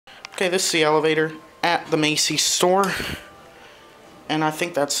Okay, this is the elevator at the Macy store. And I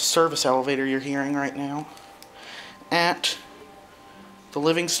think that's the service elevator you're hearing right now. At the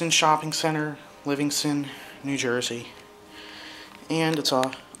Livingston Shopping Center, Livingston, New Jersey. And it's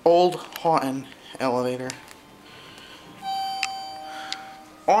a old Haughton elevator.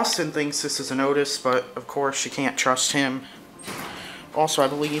 Austin thinks this is an Otis, but of course you can't trust him. Also, I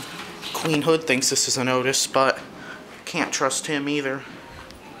believe Queen Hood thinks this is an Otis, but can't trust him either.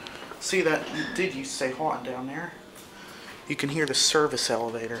 See that did you say Haughton down there? You can hear the service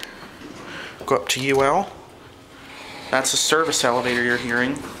elevator. Go up to UL. That's the service elevator you're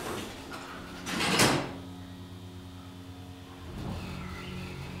hearing.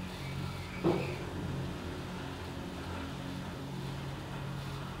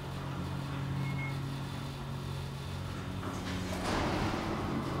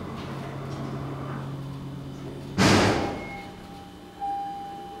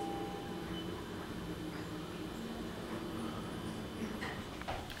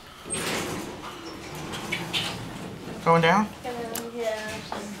 Going down? Yeah,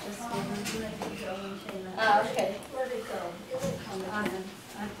 oh, okay. Let it go.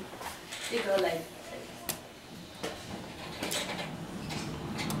 You go like.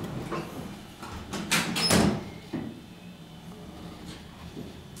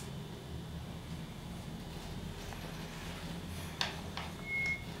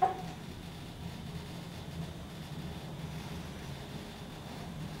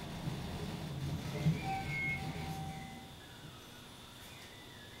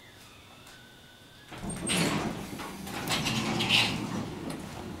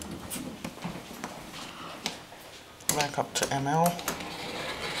 Back up to ML.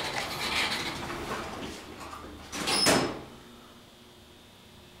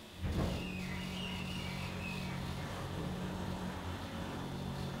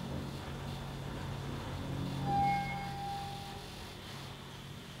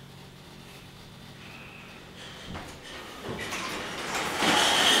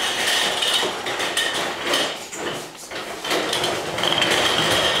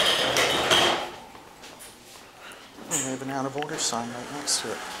 We have an out of order sign right next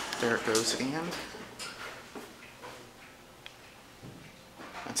to it. There it goes at the end.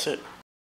 That's it.